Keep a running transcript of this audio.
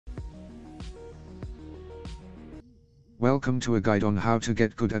Welcome to a guide on how to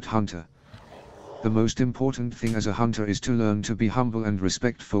get good at hunter. The most important thing as a hunter is to learn to be humble and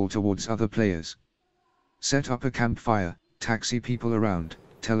respectful towards other players. Set up a campfire, taxi people around,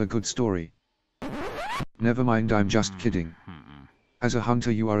 tell a good story. Never mind, I'm just kidding. As a hunter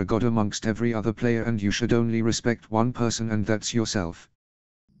you are a god amongst every other player and you should only respect one person, and that's yourself.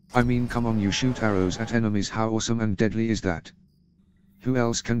 I mean, come on, you shoot arrows at enemies, how awesome and deadly is that? Who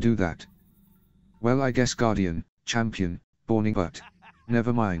else can do that? Well, I guess Guardian, Champion, Borning, but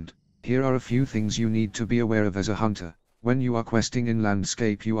never mind. Here are a few things you need to be aware of as a hunter. When you are questing in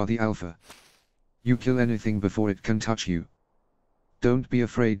landscape you are the alpha. You kill anything before it can touch you. Don't be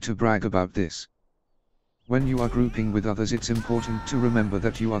afraid to brag about this. When you are grouping with others it's important to remember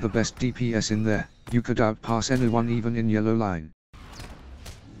that you are the best DPS in there. You could outpass anyone even in yellow line.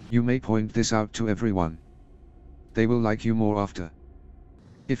 You may point this out to everyone. They will like you more after.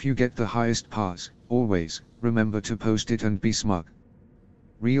 If you get the highest pass, always remember to post it and be smug.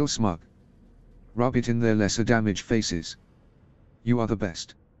 Real smug. Rub it in their lesser damage faces. You are the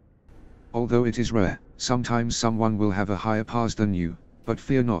best. Although it is rare, sometimes someone will have a higher pass than you, but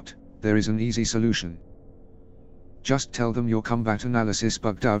fear not, there is an easy solution. Just tell them your combat analysis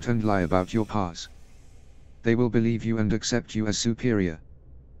bugged out and lie about your pass. They will believe you and accept you as superior.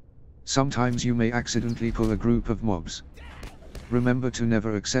 Sometimes you may accidentally pull a group of mobs. Remember to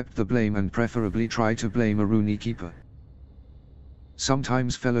never accept the blame and preferably try to blame a Rooney keeper.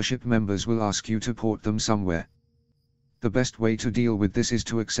 Sometimes fellowship members will ask you to port them somewhere. The best way to deal with this is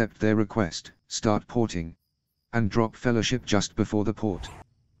to accept their request, start porting, and drop fellowship just before the port.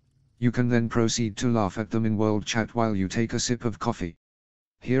 You can then proceed to laugh at them in world chat while you take a sip of coffee.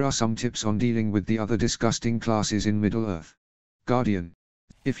 Here are some tips on dealing with the other disgusting classes in Middle-earth. Guardian.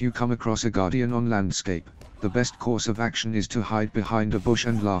 If you come across a Guardian on landscape, the best course of action is to hide behind a bush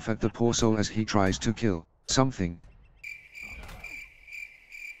and laugh at the poor soul as he tries to kill something.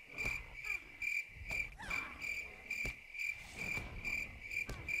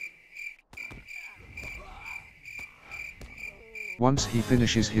 Once he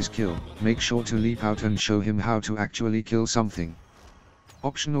finishes his kill, make sure to leap out and show him how to actually kill something.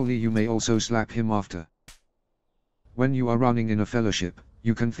 Optionally you may also slap him after. When you are running in a fellowship,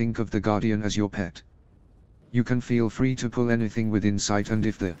 you can think of the Guardian as your pet. You can feel free to pull anything within sight, and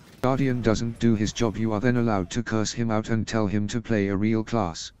if the Guardian doesn't do his job you are then allowed to curse him out and tell him to play a real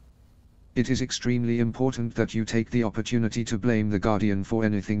class. It is extremely important that you take the opportunity to blame the Guardian for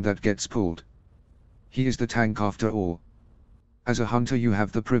anything that gets pulled. He is the tank after all. As a hunter you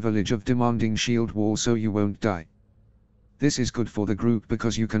have the privilege of demanding shield wall so you won't die. This is good for the group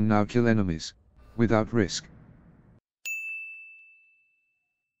because you can now kill enemies without risk.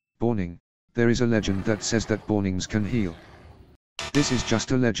 Borning. There is a legend that says that Bornings can heal. This is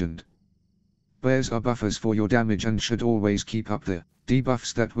just a legend. Bears are buffers for your damage and should always keep up the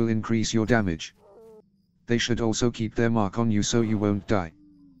debuffs that will increase your damage. They should also keep their mark on you so you won't die.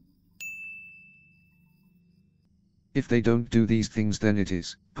 If they don't do these things then it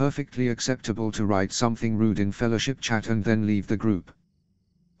is perfectly acceptable to write something rude in fellowship chat and then leave the group.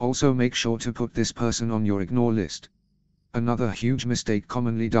 Also make sure to put this person on your ignore list. Another huge mistake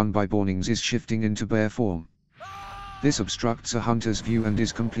commonly done by Bornings is shifting into bear form. This obstructs a hunter's view and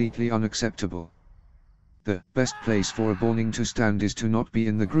is completely unacceptable. The best place for a Borning to stand is to not be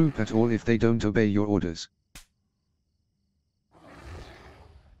in the group at all if they don't obey your orders.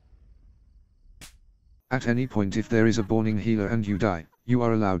 At any point if there is a Borning healer and you die, you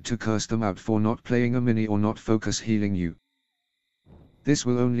are allowed to curse them out for not playing a mini or not focus healing you. This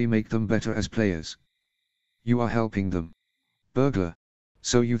will only make them better as players. You are helping them. Burglar.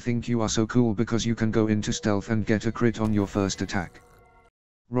 So you think you are so cool because you can go into stealth and get a crit on your first attack.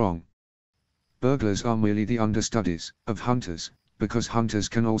 Wrong. Burglars are merely the understudies of hunters, because hunters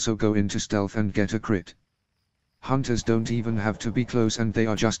can also go into stealth and get a crit. Hunters don't even have to be close and they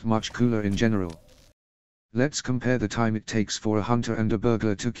are just much cooler in general. Let's compare the time it takes for a hunter and a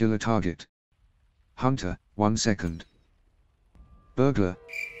burglar to kill a target. Hunter, 1 second. Burglar.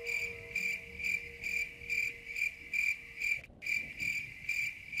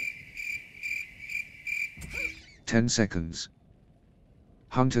 "10 seconds.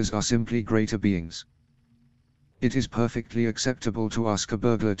 Hunters are simply greater beings. It is perfectly acceptable to ask a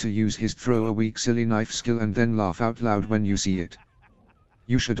burglar to use his throw a weak silly knife skill and then laugh out loud when you see it.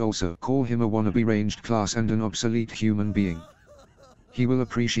 You should also call him a wannabe ranged class and an obsolete human being. He will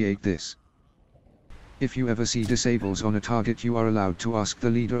appreciate this. If you ever see disables on a target you are allowed to ask the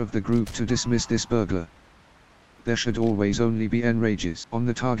leader of the group to dismiss this burglar. There should always only be enrages on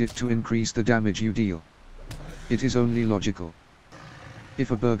the target to increase the damage you deal. It is only logical.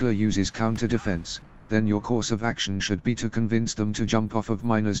 If a burglar uses counter defense, then your course of action should be to convince them to jump off of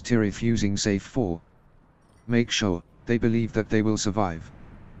Miner's Tirith using safe 4. Make sure they believe that they will survive.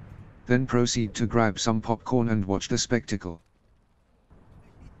 Then proceed to grab some popcorn and watch the spectacle.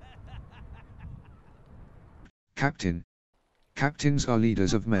 Captain. Captains are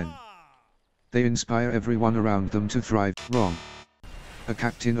leaders of men. They inspire everyone around them to thrive. Wrong. A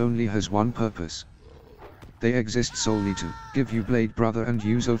captain only has one purpose. They exist solely to give you Blade Brother and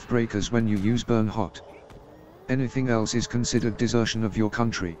use Oathbreakers when you use Burn Hot. Anything else is considered desertion of your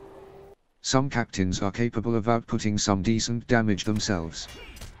country. Some captains are capable of outputting some decent damage themselves.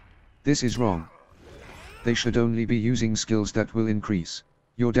 This is wrong. They should only be using skills that will increase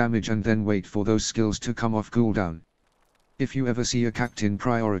your damage and then wait for those skills to come off cooldown. If you ever see a captain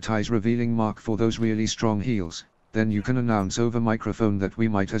prioritize revealing mark for those really strong heals, then you can announce over microphone that we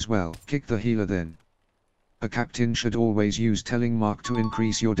might as well kick the healer then. A captain should always use telling mark to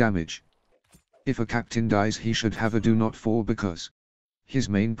increase your damage. If a captain dies, he should have a do not fall because his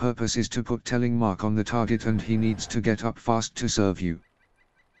main purpose is to put telling mark on the target and he needs to get up fast to serve you.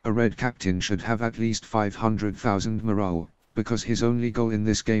 A red captain should have at least 500,000 morale, because his only goal in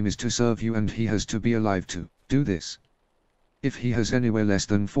this game is to serve you and he has to be alive to do this. If he has anywhere less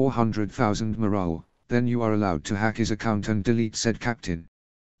than 400,000 morale, then you are allowed to hack his account and delete said captain.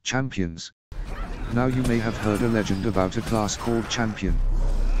 Champions. Now you may have heard a legend about a class called champion.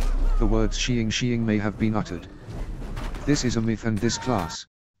 The words sheeing may have been uttered. This is a myth and this class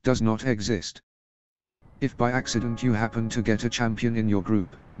does not exist. If by accident you happen to get a champion in your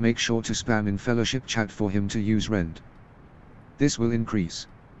group, make sure to spam in fellowship chat for him to use rend. This will increase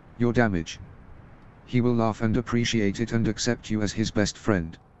your damage. He will laugh and appreciate it and accept you as his best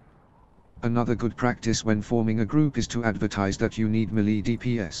friend. Another good practice when forming a group is to advertise that you need melee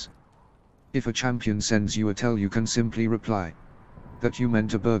DPS. If a champion sends you a tell, you can simply reply that you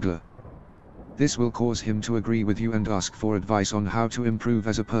meant a burglar. This will cause him to agree with you and ask for advice on how to improve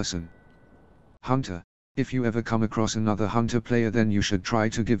as a person. Hunter. If you ever come across another hunter player, then you should try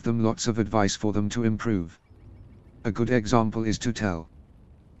to give them lots of advice for them to improve. A good example is to tell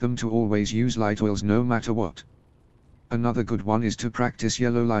them to always use light oils no matter what. Another good one is to practice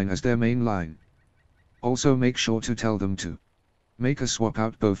yellow line as their main line. Also make sure to tell them to make a swap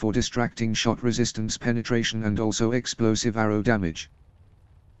out bow for distracting shot resistance penetration and also explosive arrow damage.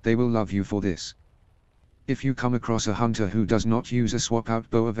 They will love you for this. If you come across a hunter who does not use a swap out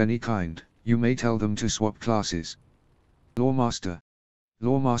bow of any kind, you may tell them to swap classes. Lawmaster.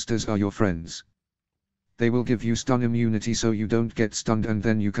 Lawmasters are your friends. They will give you stun immunity so you don't get stunned and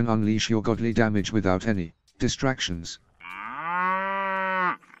then you can unleash your godly damage without any distractions.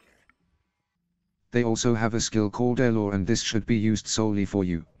 They also have a skill called Airlaw and this should be used solely for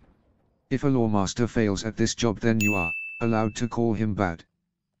you. If a Lawmaster fails at this job, then you are allowed to call him bad.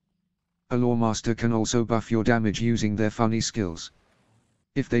 A Lawmaster can also buff your damage using their funny skills.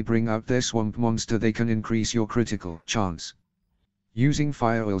 If they bring out their swamp monster, they can increase your critical chance. Using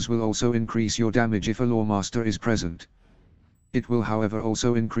fire oils will also increase your damage if a Lawmaster is present. It will however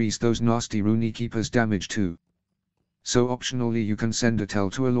also increase those nasty Rune Keeper's damage too. So optionally you can send a tell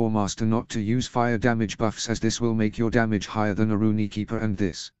to a Lawmaster not to use fire damage buffs, as this will make your damage higher than a Rune Keeper and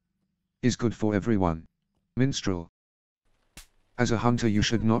this is good for everyone. Minstrel. As a hunter you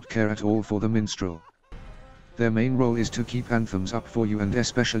should not care at all for the minstrel. Their main role is to keep anthems up for you and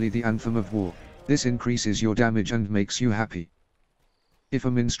especially the anthem of war. This increases your damage and makes you happy. If a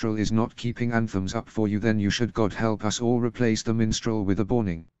minstrel is not keeping anthems up for you, then you should God help us all replace the minstrel with a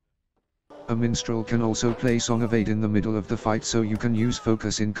Borning. A minstrel can also play Song of Aid in the middle of the fight so you can use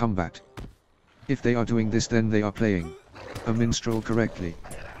focus in combat. If they are doing this, then they are playing a minstrel correctly.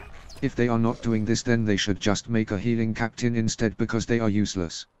 If they are not doing this, then they should just make a healing captain instead, because they are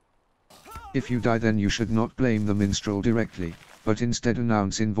useless. If you die, then you should not blame the minstrel directly, but instead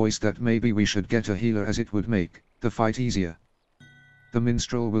announce in voice that maybe we should get a healer, as it would make the fight easier. The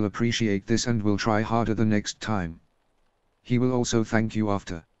minstrel will appreciate this and will try harder the next time. He will also thank you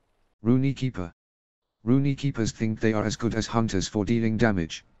after. Rune Keeper. Rune Keepers think they are as good as hunters for dealing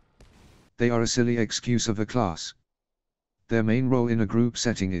damage. They are a silly excuse of a class. Their main role in a group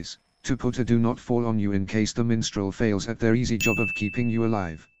setting is to put a do not fall on you in case the minstrel fails at their easy job of keeping you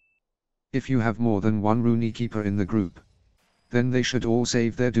alive. If you have more than one Rune Keeper in the group, then they should all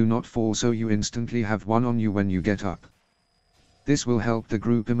save their do not fall so you instantly have one on you when you get up. This will help the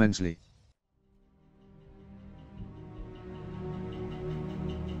group immensely.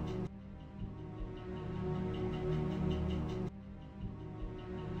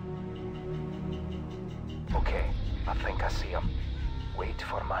 Okay, I think I see him. Wait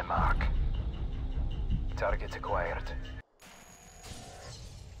for my mark. Target acquired.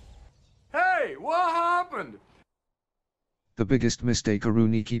 Hey, what happened? The biggest mistake a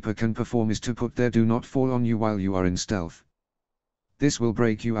Rune Keeper can perform is to put their do not fall on you while you are in stealth. This will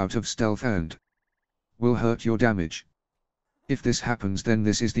break you out of stealth and will hurt your damage. If this happens, then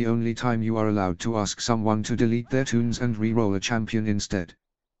this is the only time you are allowed to ask someone to delete their tunes and re-roll a champion instead.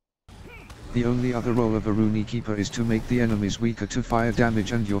 The only other role of a Rune Keeper is to make the enemies weaker to fire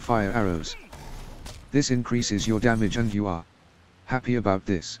damage and your fire arrows. This increases your damage and you are happy about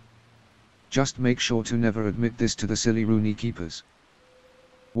this. Just make sure to never admit this to the silly Rune Keepers.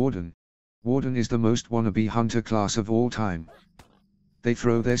 Warden. Warden is the most wannabe hunter class of all time. They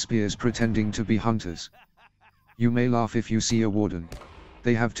throw their spears pretending to be hunters. You may laugh if you see a Warden.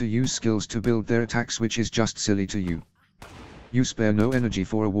 They have to use skills to build their attacks, which is just silly to you. You spare no energy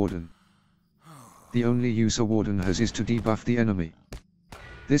for a Warden. The only use a Warden has is to debuff the enemy.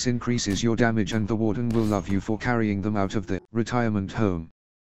 This increases your damage and the Warden will love you for carrying them out of the retirement home.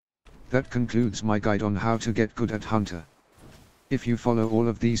 That concludes my guide on how to get good at Hunter. If you follow all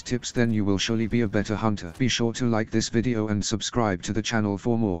of these tips, then you will surely be a better hunter. Be sure to like this video and subscribe to the channel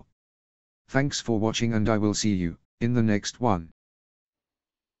for more. Thanks for watching and I will see you in the next one.